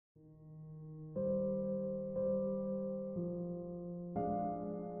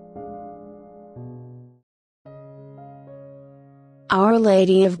Our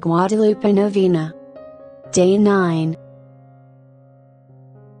Lady of Guadalupe Novena. Day 9.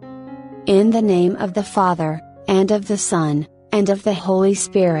 In the name of the Father, and of the Son, and of the Holy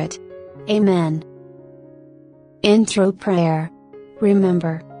Spirit. Amen. Intro Prayer.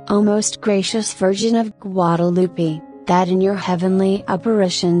 Remember, O most gracious Virgin of Guadalupe, that in your heavenly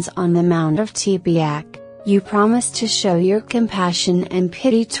apparitions on the Mount of Tepeyac, you promised to show your compassion and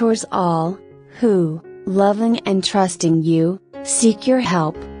pity towards all, who, loving and trusting you, seek your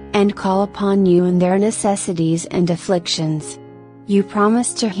help, and call upon you in their necessities and afflictions. You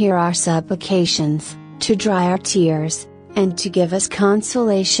promised to hear our supplications, to dry our tears, and to give us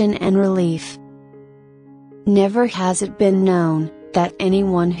consolation and relief. Never has it been known, that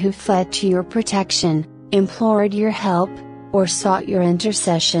anyone who fled to your protection, implored your help, or sought your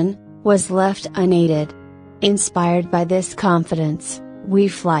intercession, was left unaided. Inspired by this confidence, we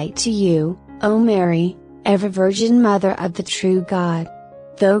fly to you, O Mary, ever Virgin Mother of the true God.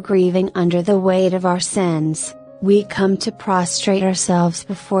 Though grieving under the weight of our sins, we come to prostrate ourselves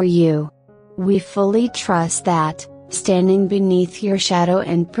before you. We fully trust that, standing beneath your shadow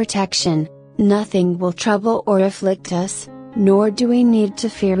and protection, nothing will trouble or afflict us, nor do we need to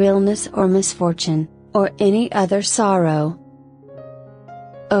fear illness or misfortune, or any other sorrow.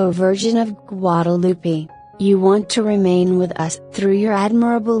 O Virgin of Guadalupe, you want to remain with us through your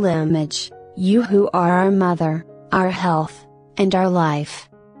admirable image, you who are our Mother, our health, and our life.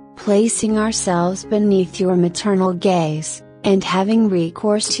 Placing ourselves beneath your maternal gaze, and having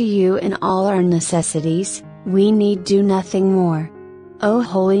recourse to you in all our necessities, we need do nothing more. O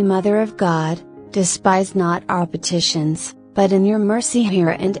Holy Mother of God, despise not our petitions, but in your mercy hear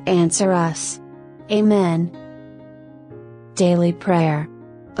and answer us. Amen. Daily Prayer.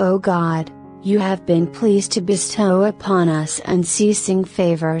 O God, you have been pleased to bestow upon us unceasing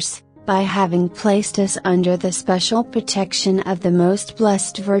favors, by having placed us under the special protection of the Most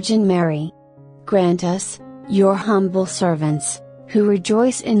Blessed Virgin Mary. Grant us, your humble servants, who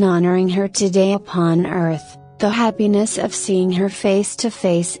rejoice in honoring her today upon earth, the happiness of seeing her face to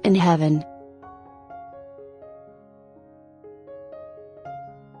face in heaven.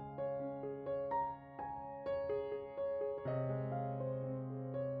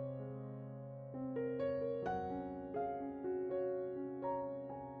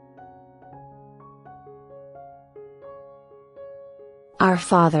 Our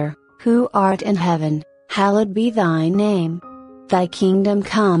Father, who art in heaven, hallowed be thy name. Thy kingdom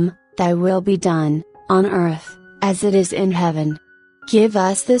come, thy will be done, on earth, as it is in heaven. Give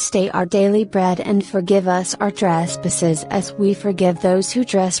us this day our daily bread, and forgive us our trespasses as we forgive those who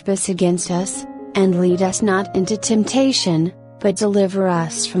trespass against us, and lead us not into temptation, but deliver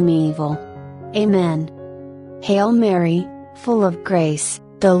us from evil. Amen. Hail Mary, full of grace,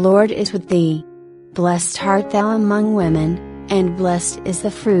 the Lord is with thee. Blessed art thou among women, and blessed is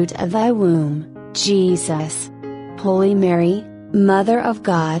the fruit of thy womb, Jesus. Holy Mary, Mother of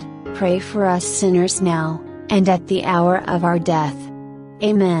God, pray for us sinners now, and at the hour of our death.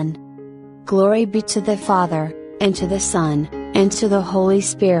 Amen. Glory be to the Father, and to the Son, and to the Holy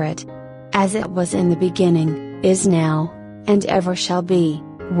Spirit. As it was in the beginning, is now, and ever shall be,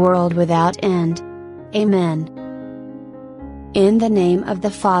 world without end. Amen. In the name of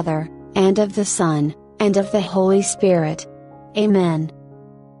the Father, and of the Son, and of the Holy Spirit. Amen.